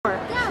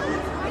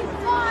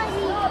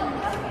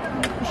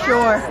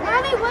Sure.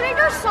 Mommy, what are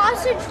those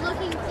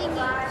sausage-looking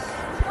thingies?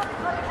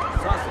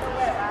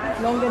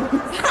 Longanisa.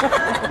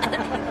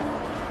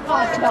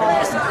 Hot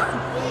dogs.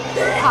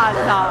 Hot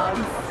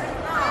dogs.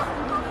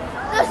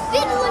 The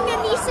thin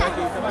longanisa.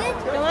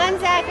 Come on,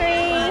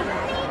 Zachary.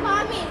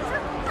 Mommy,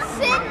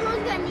 thin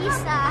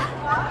longanisa.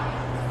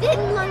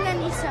 Thin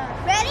longanisa.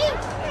 Ready?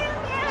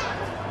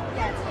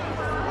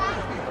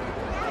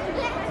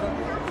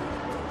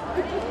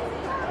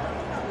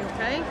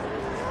 Okay.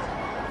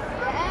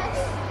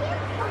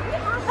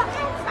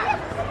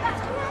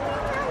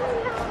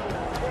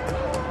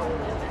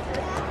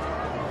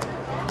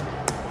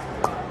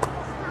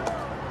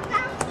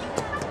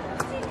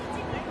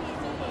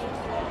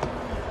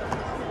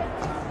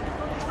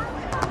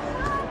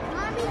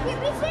 Mommy, can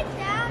we sit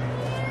down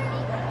here?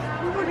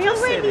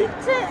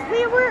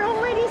 We were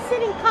already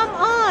sitting. Come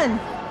on.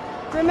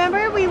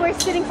 Remember, we were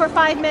sitting for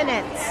 5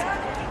 minutes,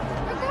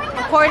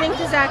 according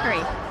to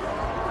Zachary.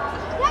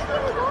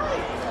 Zachary, we're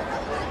going.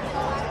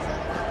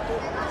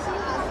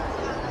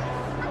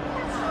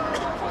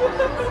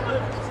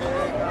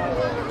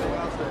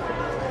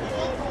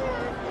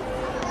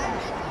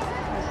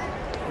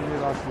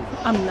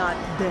 I'm not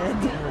dead.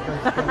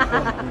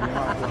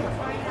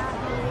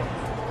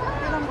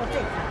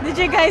 Did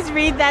you guys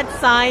read that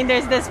sign?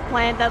 There's this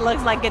plant that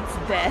looks like it's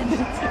dead.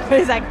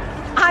 It's like,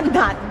 I'm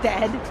not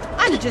dead.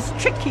 I'm just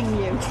tricking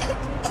you.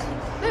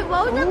 Wait,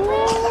 what was the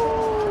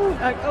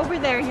plan? Over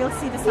there, you'll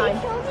see the sign.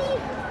 Show me.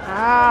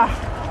 Ah.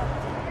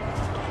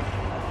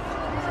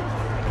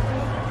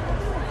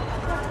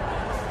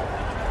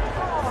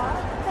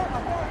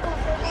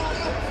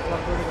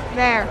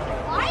 There.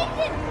 Why is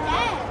it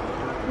dead?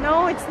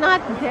 No, it's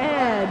not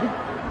dead.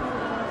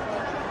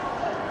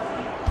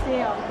 See,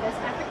 this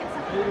African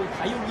safari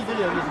Ayun dito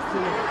lang is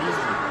full of bees.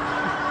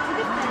 to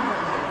defend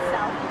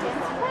itself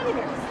against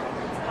predators.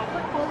 Its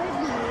copper-colored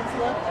leaves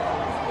look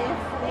as if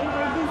they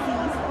were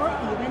diseased or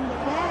even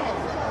dead,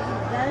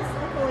 thus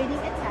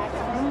avoiding attacks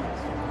from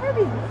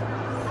herbivores.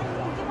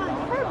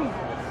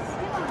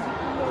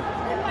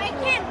 Why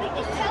can't we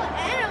just tell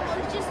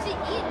animals just to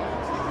eat it?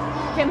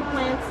 Can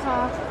plants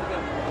talk?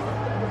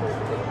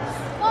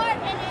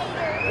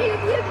 Smartinator.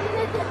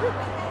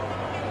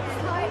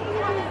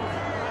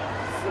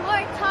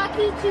 Smart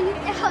Talkie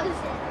 2000.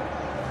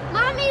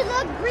 Mommy,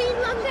 look, green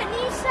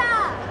longanisa.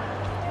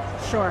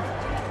 Sure.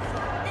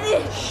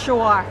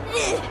 Sure.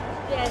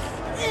 Yes.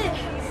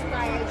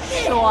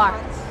 Sure.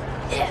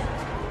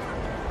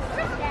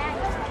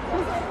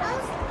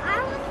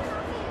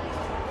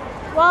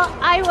 Well,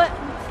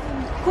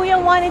 Kuya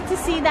wanted to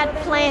see that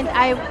plant.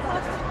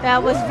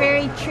 That was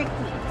very tricky.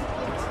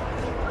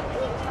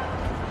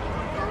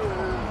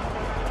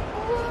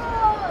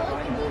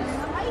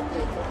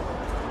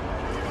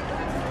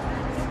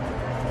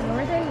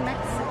 Northern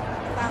Mexico.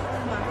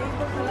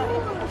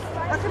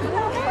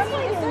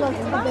 It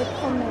looks a bit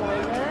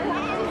familiar.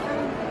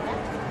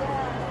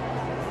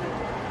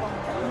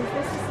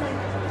 This is like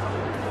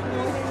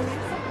Northern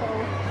Mexico.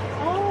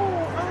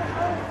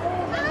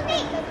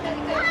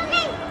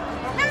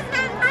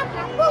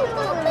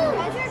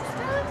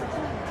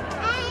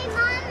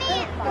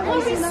 What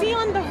do we see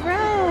on the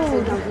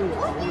road? I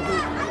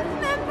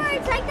remember,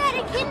 it's like that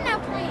echidna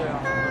plant.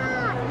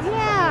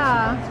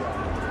 Yeah.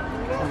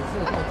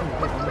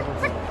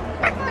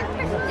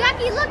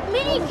 Jackie, look,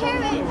 mini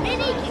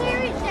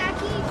carrot,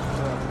 Jackie.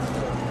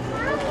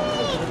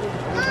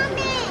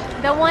 Mommy.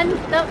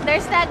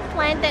 There's that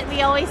plant that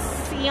we always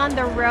see on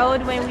the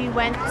road when we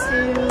went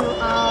to,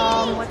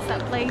 what's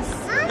that place?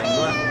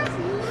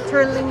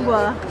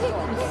 Terlingua.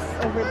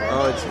 It's over there.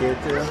 Oh, it's here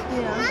too?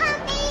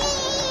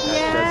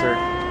 Yeah. Desert.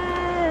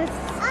 Yes.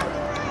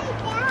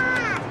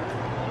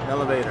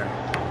 Elevator.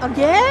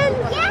 Again?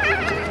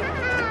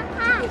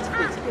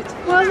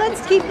 Well,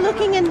 let's keep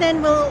looking and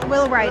then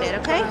we'll write it,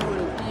 okay?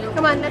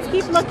 Come on, let's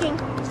keep looking.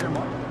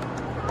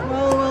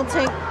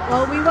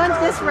 Well, we went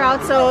this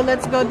route, so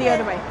let's go the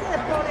other way.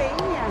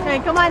 Okay,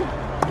 come on.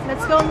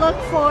 Let's go look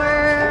for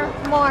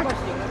more.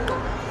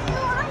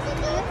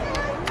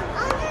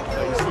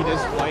 You see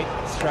this white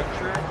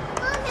structure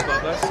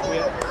above us?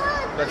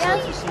 That's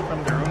what you see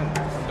from the room,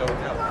 from the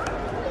hotel.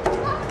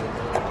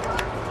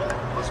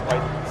 This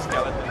white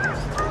skeleton.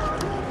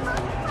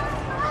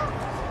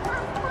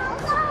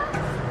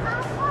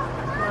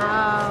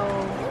 Wow.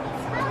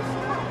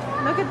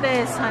 Look at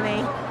this,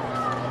 honey.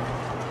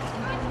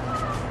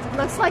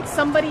 Looks like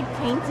somebody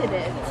painted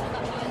it.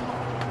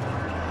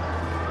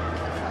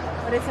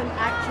 But it's an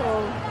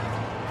actual...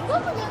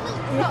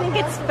 You think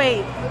it's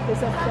fake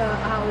because of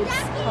how it's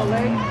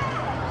colored?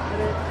 But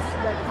it's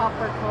the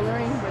copper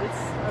coloring, but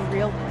it's a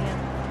real plant.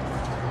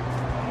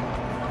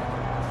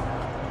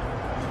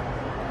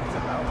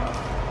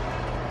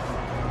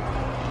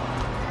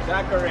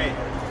 Zachary.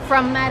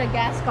 From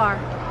Madagascar.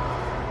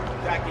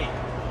 Jackie.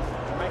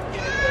 Might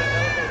get into the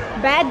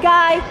elevator. Bad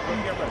guy.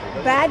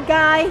 Bad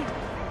guy.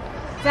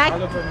 Zach.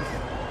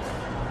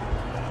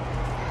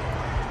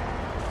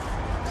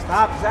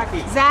 Stop,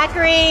 Zachy.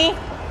 Zachary.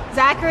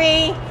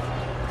 Zachary.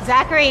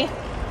 Zachary.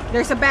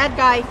 There's a bad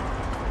guy. Is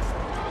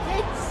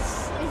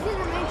it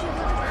a major?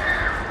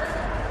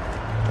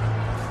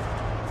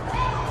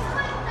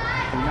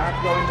 not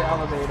go in the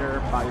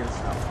elevator by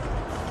yourself.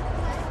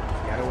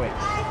 You gotta wait.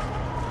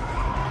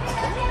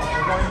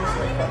 We're going this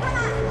way.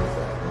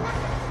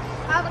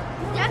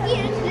 Ducky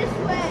is this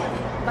way.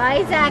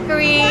 Bye,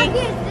 Zachary. Ducky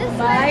is this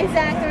Bye, way.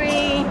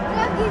 Zachary.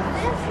 Ducky is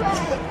this way.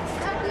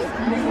 Ducky is this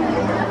way.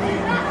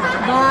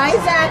 Bye,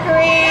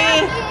 Zachary.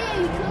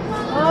 Ducky,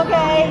 come on.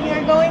 Okay,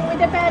 you're going with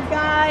the bad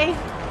guy.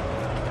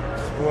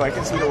 Oh, I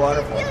can see the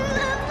waterfall.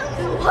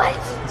 What?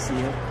 You see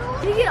it?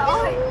 You get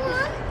all right.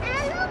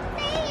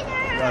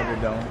 Rubber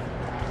dome.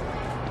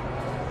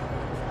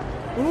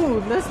 Ooh,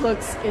 this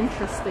looks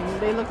interesting.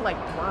 They look like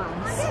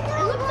worms. It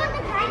looks like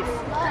a kind of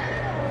slug.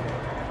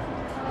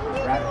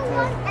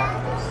 Rat-tailed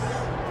cactus.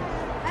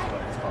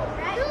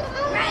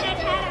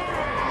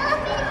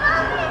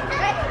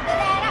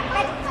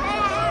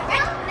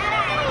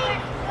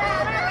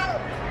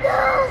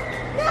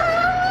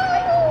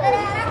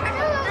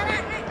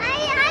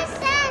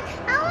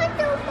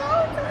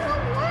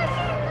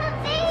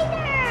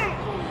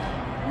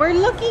 We're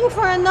looking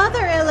for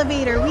another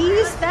elevator. We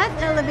used that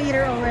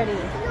elevator already.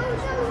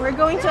 We're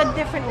going to a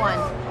different one.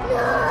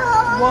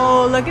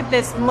 Whoa, look at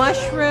this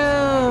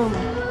mushroom.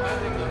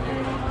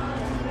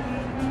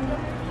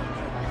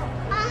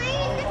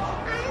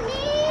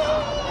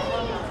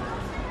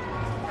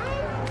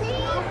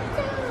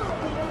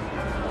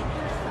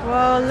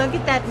 Whoa, look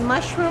at that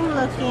mushroom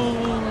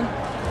looking.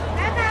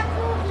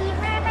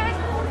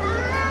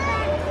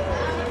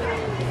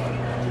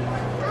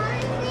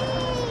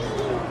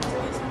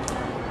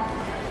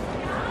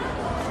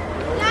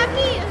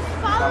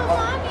 Follow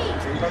mommy.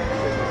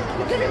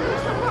 We're gonna go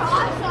somewhere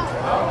awesome.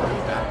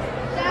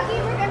 Daddy,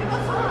 we're gonna go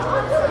somewhere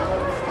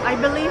awesome. I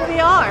believe we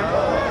are.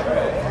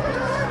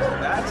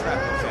 That's not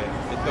okay.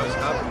 It goes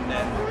up and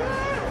then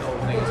the whole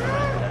thing is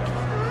right there.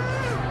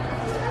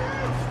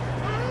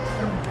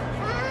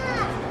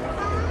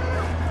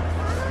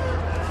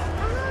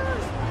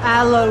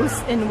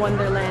 Aloes in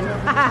Wonderland.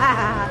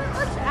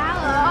 What's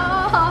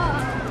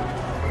aloe?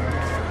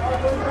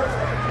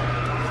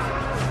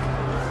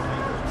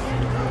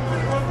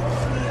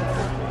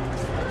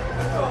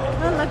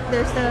 Oh, look,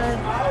 there's the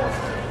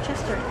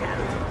Chester cat.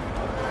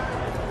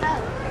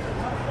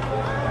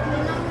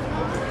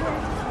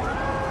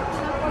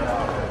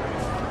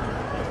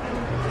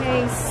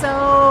 Okay, so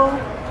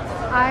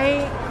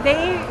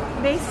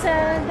they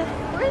said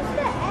Where's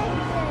the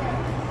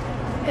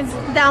exit?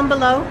 it's down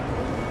below.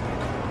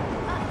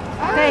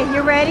 Okay,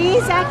 you ready,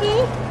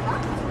 Zaki?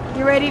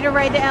 You ready to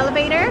ride the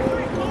elevator?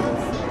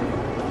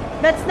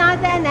 That's not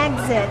an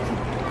exit.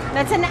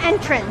 That's an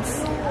entrance.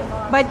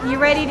 But you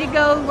ready to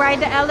go ride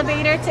the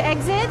elevator to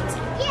exit?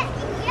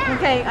 Yeah.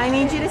 Okay, I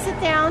need you to sit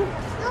down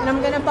and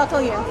I'm gonna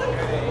buckle you.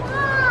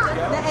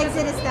 The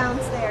exit is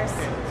downstairs.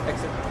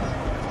 Exit.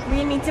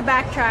 We need to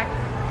backtrack.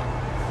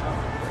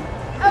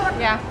 Oh,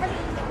 Yeah.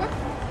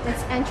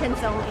 It's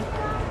entrance only.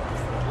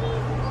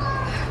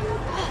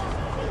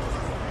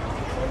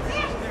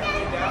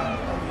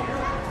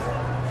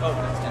 Oh,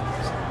 that's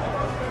interesting.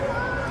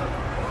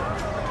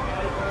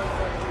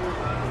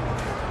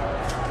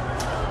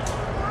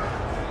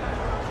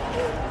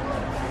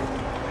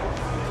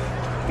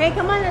 Okay,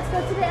 come on, let's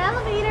go to the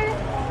elevator.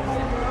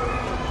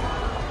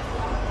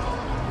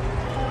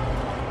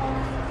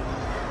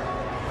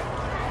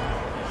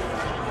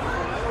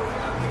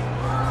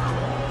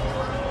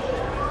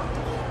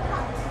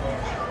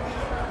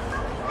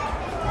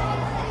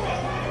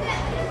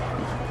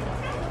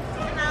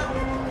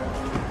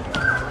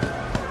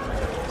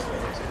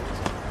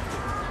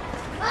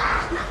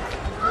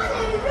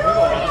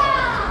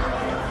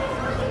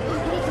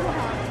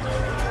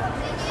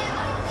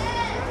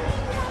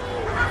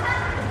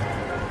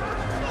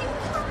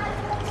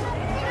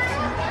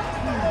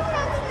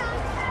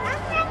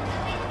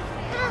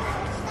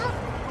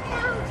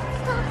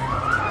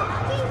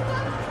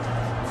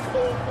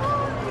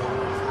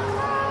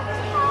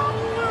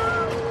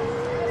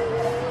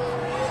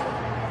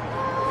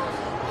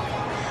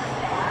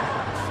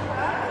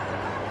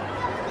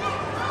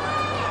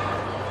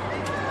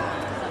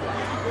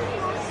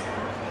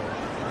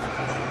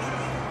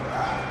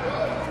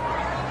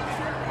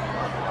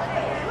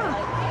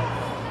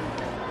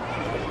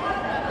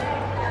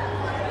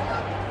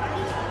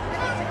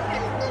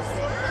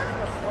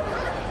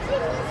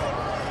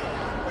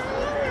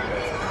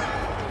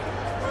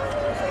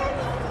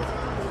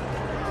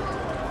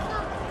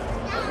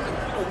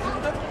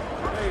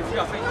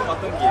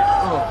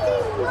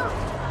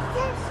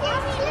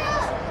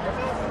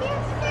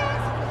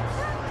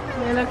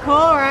 They look cool,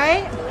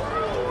 right?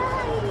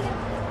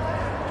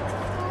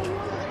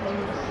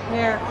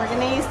 Here, we're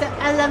gonna use the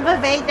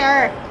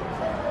elevator.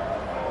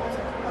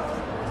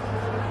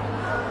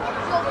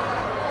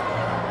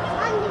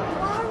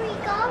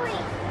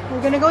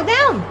 We're gonna go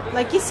down,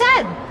 like you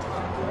said.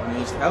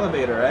 Use the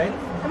elevator, right?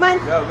 Come on.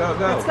 Go, go,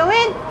 go. Let's go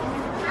in.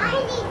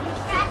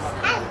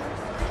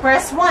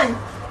 Press 1.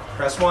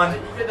 Press 1.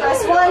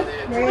 Press 1.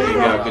 There you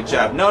go. Good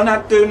job. No,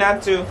 not 2,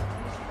 not 2.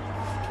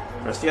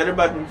 Press the other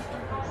button.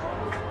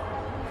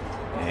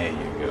 There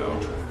you go.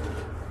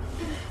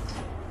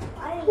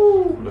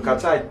 Look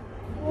outside.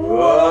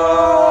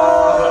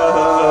 Whoa!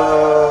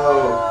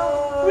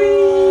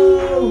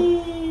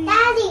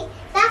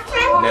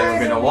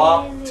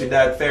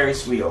 that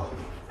Ferris wheel.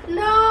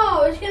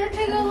 No, it's gonna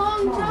take a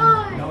long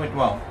time. No, it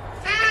won't.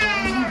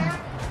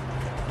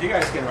 You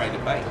guys can ride the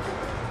bike.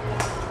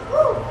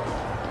 Woo.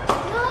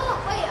 No,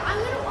 wait, I'm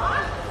gonna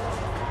walk.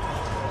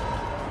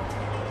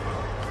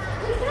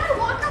 Can I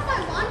walk if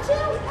I want to?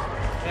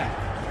 Yeah.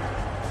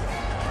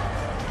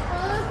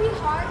 Will it be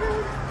harder?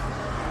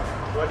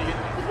 What do you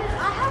think? Because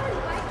I haven't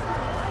biked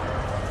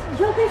before.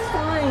 You'll be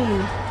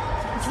fine.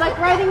 It's like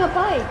riding a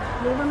bike.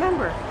 You'll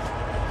remember.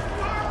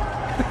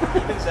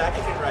 Even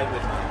Zachy can ride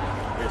with me.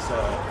 There's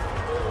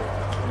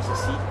a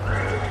seat for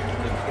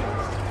the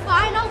kids.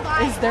 Fine, I'll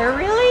buy. Is there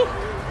really?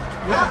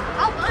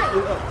 I'll buy.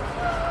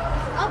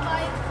 I'll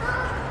buy.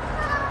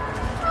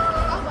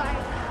 I'll buy.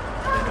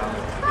 You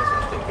guys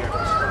want to take care of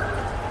this?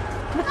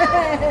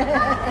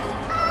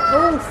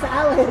 Oh,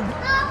 salad.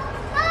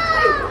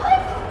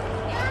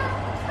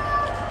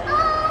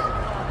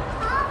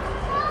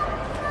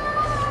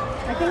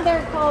 I think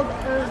they're called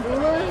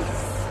arugula.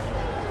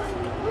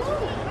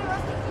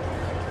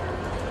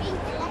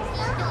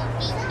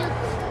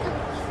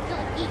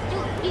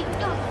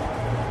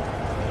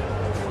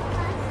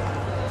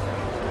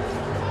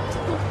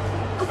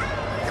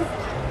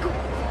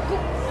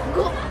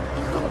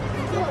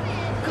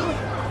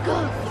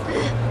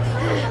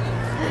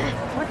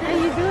 What are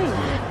you doing?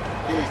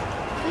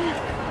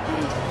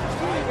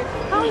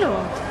 Paulo.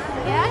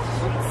 Yes?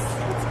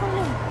 What's going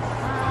on?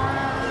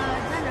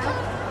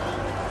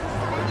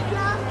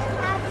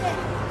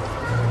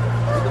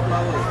 Look at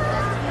Molly.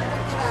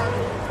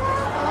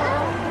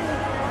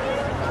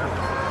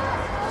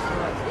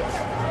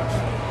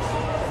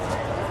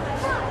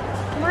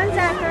 Come on,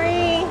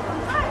 Zachary.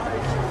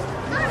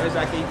 Hi,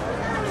 Zachy.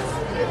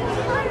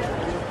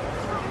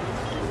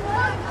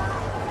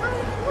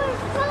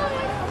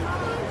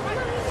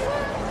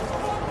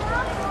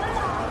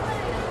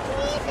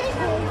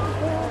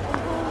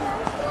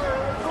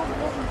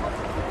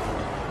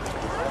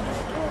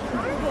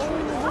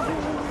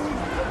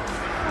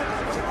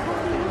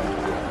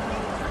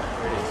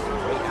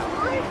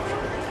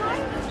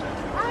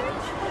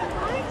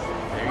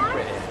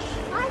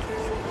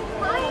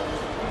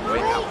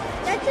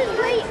 That's his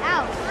way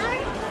out.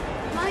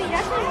 Mommy,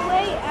 that's his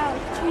way out.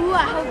 Ooh, I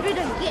hope it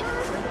doesn't get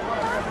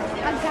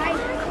a guy.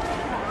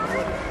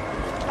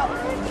 Ouch,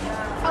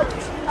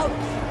 ouch,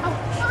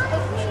 ouch,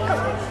 ouch,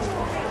 ouch.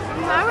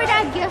 Remember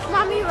that gift,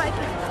 Mommy, right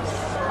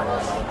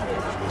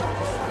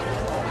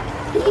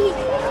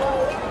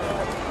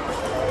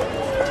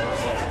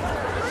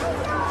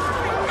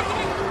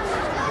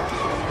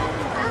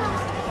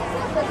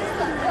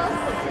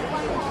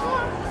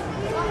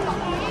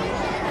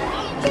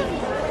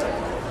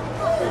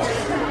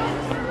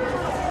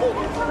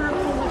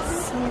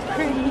So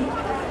pretty.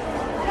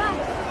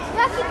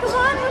 Jackie, come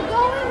on, we're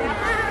going.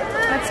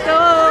 Let's go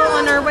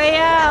on our way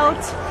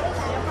out.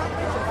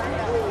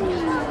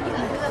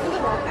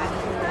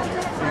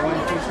 You want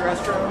to use the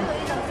restroom?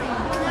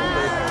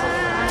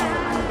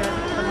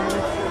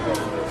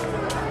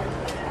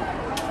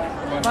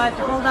 But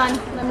hold on,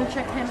 let me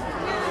check him.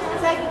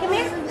 Zaki, come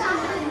here.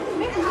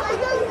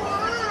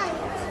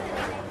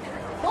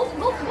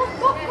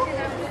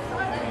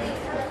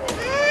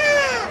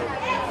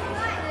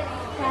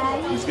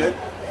 He's good?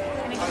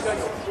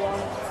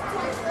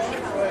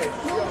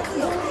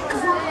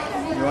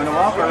 You want to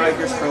walk or ride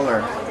your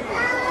stroller?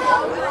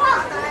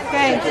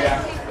 Okay.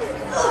 Yeah.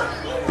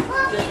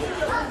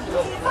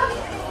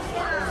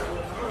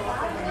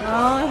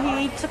 Oh,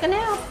 he took a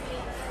nap.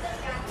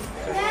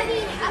 Daddy,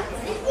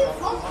 if you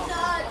book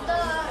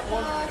the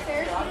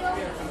Ferris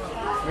wheel,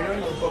 We don't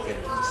need to book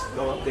it. Just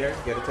go up there,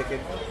 get a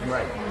ticket, and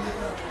ride.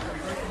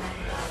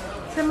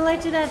 Similar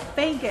to that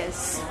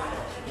Vegas.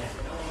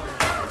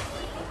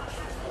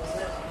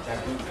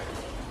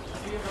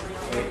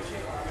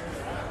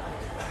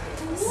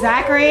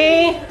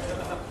 Zachary.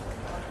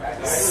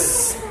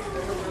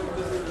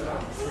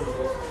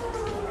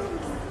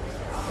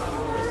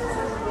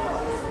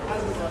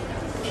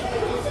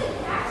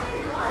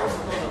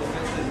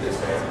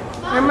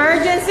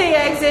 Emergency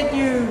exit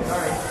used.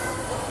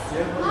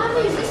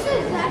 Mommy, is this the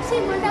exact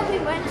same one that we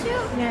went to?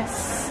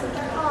 Yes. See,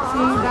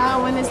 that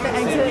one is the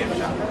exit.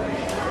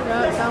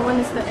 That one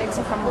is the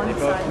exit from one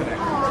side.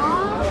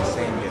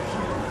 Same gift.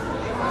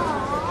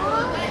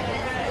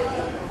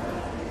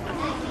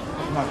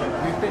 Come on,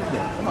 we've been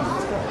there. Come on,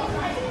 let's go.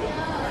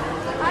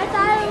 I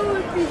thought it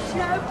would be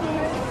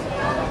separate.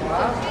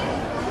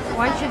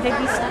 Why should they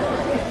be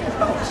separate?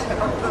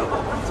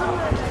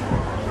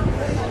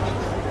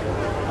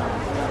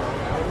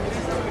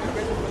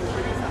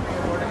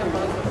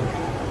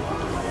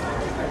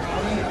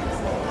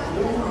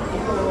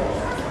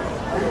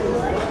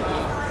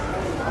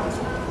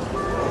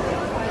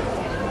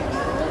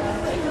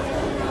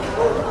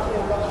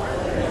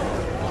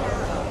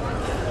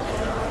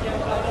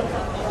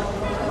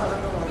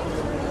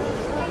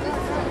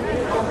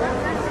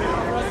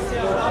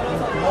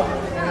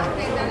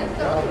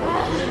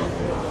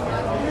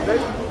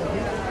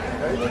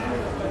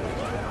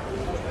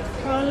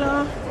 Hello.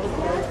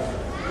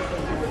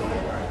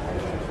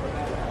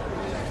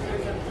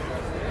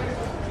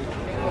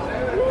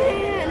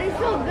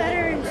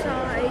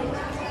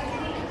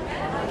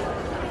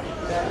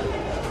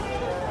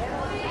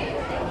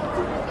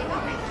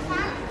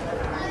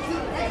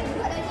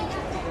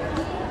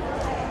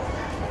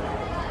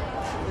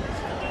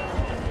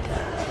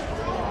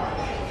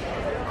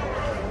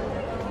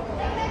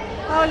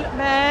 Oh,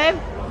 babe.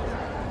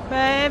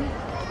 Babe.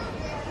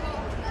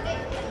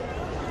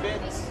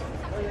 Fits.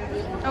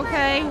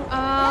 Okay.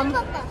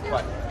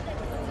 What?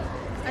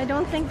 I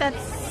don't think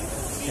that's.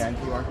 Scan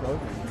QR code.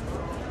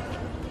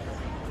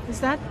 Is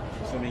that?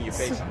 Assuming you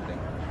pay something.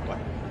 What?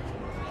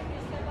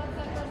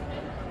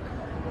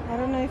 I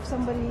don't know if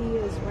somebody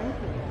is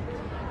renting.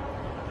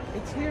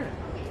 It's here.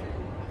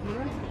 You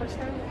rent it first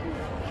time.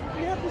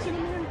 We have this in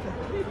America.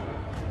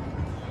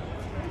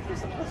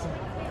 It's I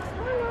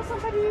don't know.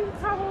 Somebody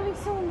probably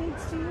still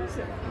needs to use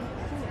it.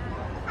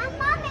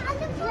 Mommy, I'm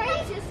the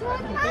gracious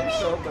one. I think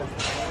so, but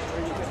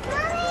where you get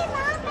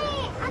Mommy,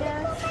 I'm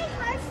gonna put my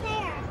purse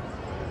there.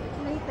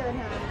 Nathan,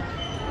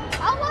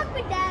 I'll walk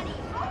with Daddy.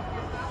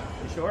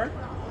 You sure?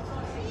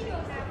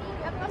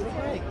 Yep, I'm sure.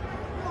 Okay.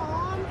 No,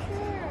 I'm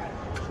sure.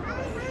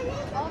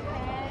 Okay.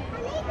 I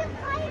need to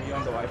fight. Are you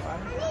on the Wi-Fi? I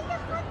need to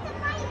put the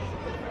mic.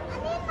 I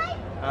need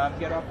my.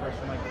 Get off first,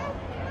 Mike.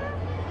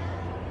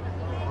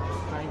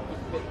 Try and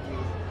keep fit you.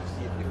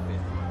 See if you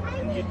fit.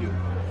 And you do. I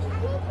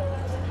need to.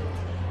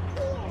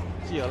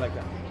 Here. See you like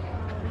that.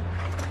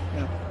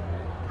 Yeah.